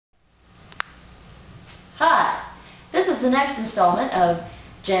is the next installment of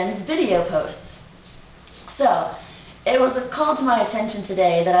Jen's video posts. So, it was a call to my attention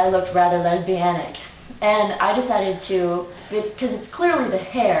today that I looked rather lesbianic, and I decided to, because it's clearly the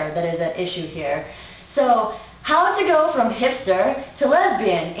hair that is at issue here, so how to go from hipster to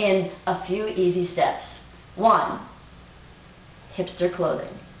lesbian in a few easy steps. 1. Hipster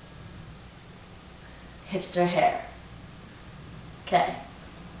clothing. Hipster hair. Okay.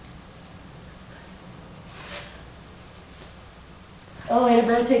 Oh wait, I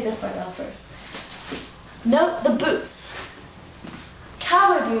better take this part off first. Note the boots.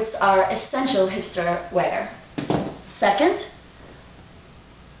 Cowboy boots are essential hipster wear. Second,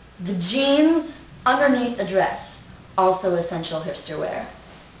 the jeans underneath a dress, also essential hipster wear.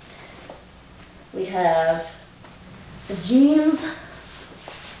 We have the jeans.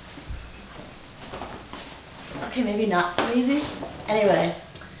 Okay, maybe not so easy. Anyway,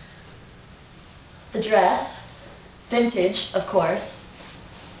 the dress, vintage, of course.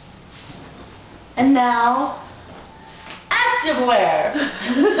 And now, activewear.